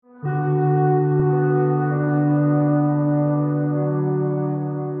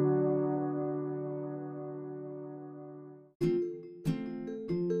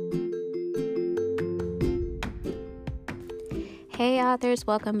authors,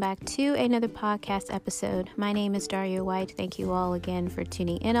 welcome back to another podcast episode. My name is Daria White. Thank you all again for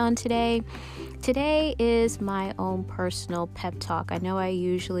tuning in on today. Today is my own personal pep talk. I know I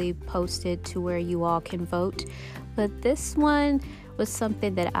usually post it to where you all can vote, but this one was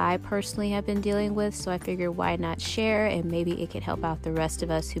something that I personally have been dealing with, so I figured why not share, and maybe it could help out the rest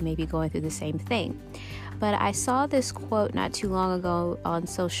of us who may be going through the same thing. But I saw this quote not too long ago on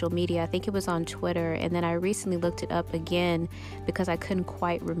social media. I think it was on Twitter, and then I recently looked it up again because I couldn't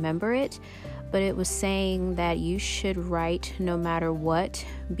quite remember it. But it was saying that you should write no matter what,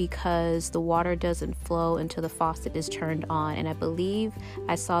 because the water doesn't flow until the faucet is turned on. And I believe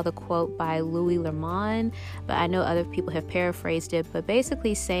I saw the quote by Louis Lerman, but I know other people have paraphrased it, but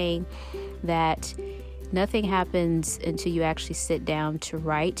basically saying that nothing happens until you actually sit down to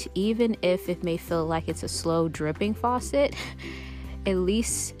write, even if it may feel like it's a slow dripping faucet. At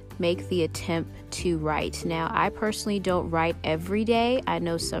least make the attempt to write. Now, I personally don't write every day. I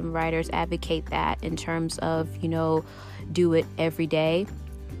know some writers advocate that in terms of, do it every day,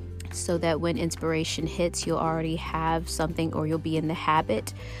 so that when inspiration hits, you'll already have something or you'll be in the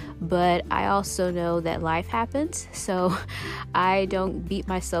habit. But I also know that life happens, so I don't beat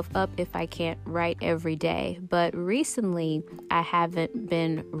myself up if I can't write every day. But recently, I haven't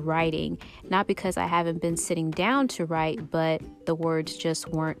been writing, not because I haven't been sitting down to write, but the words just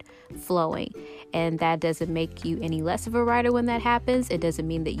weren't flowing. And that doesn't make you any less of a writer when that happens. It doesn't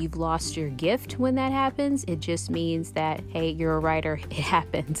mean that you've lost your gift when that happens. It just means that, hey, you're a writer. It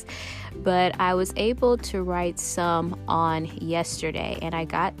happens. But I was able to write some on yesterday, and I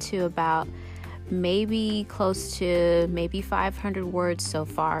got to about close to 500 words so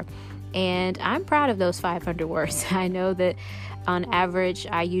far. And I'm proud of those 500 words. I know that on average,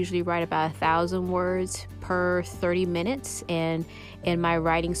 I usually write about 1,000 words per 30 minutes. And in my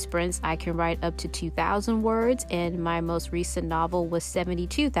writing sprints, I can write up to 2,000 words. And my most recent novel was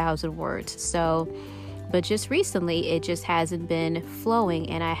 72,000 words. But just recently, it just hasn't been flowing.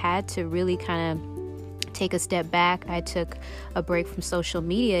 And I had to really kind of take a step back. I took a break from social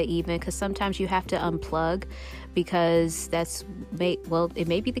media even, because sometimes you have to unplug, because it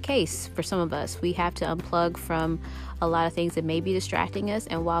may be the case for some of us. We have to unplug from a lot of things that may be distracting us.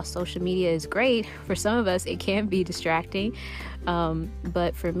 And while social media is great, for some of us, it can be distracting.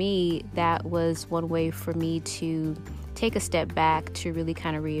 But for me, that was one way for me to take a step back to really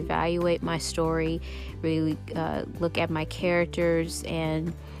kind of reevaluate my story, really look at my characters,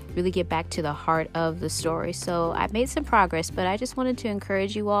 and really get back to the heart of the story. So I've made some progress, but I just wanted to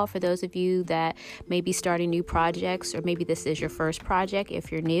encourage you all, for those of you that may be starting new projects, or maybe this is your first project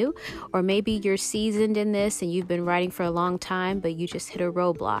if you're new, or maybe you're seasoned in this and you've been writing for a long time, but you just hit a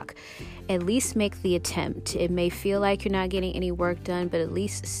roadblock. At least make the attempt. It may feel like you're not getting any work done, but at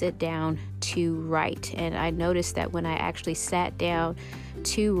least sit down to write. And I noticed that when I actually sat down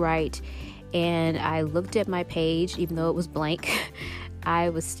to write and I looked at my page, even though it was blank, I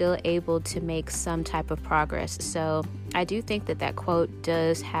was still able to make some type of progress. So I do think that quote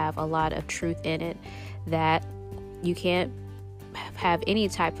does have a lot of truth in it, that you can't have any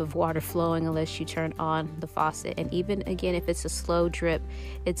type of water flowing unless you turn on the faucet. And even again, if it's a slow drip,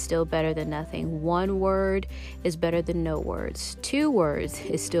 it's still better than nothing. 1 word is better than no words. 2 words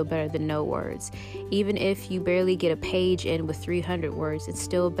is still better than no words. Even if you barely get a page in with 300 words, it's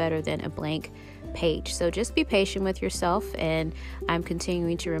still better than a blank page. So just be patient with yourself, and I'm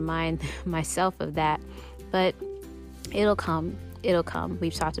continuing to remind myself of that. But it'll come.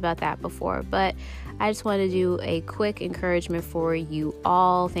 We've talked about that before, but I just want to do a quick encouragement for you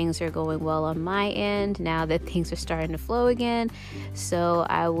all. Things are going well on my end now that things are starting to flow again. So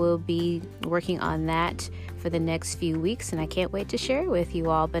I will be working on that for the next few weeks, and I can't wait to share it with you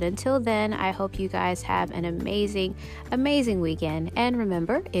all. But until then, I hope you guys have an amazing, amazing weekend. And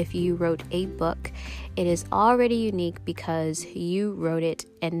remember, if you wrote a book, it is already unique because you wrote it,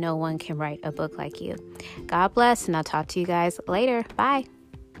 and no one can write a book like you. God bless, and I'll talk to you guys later. Bye.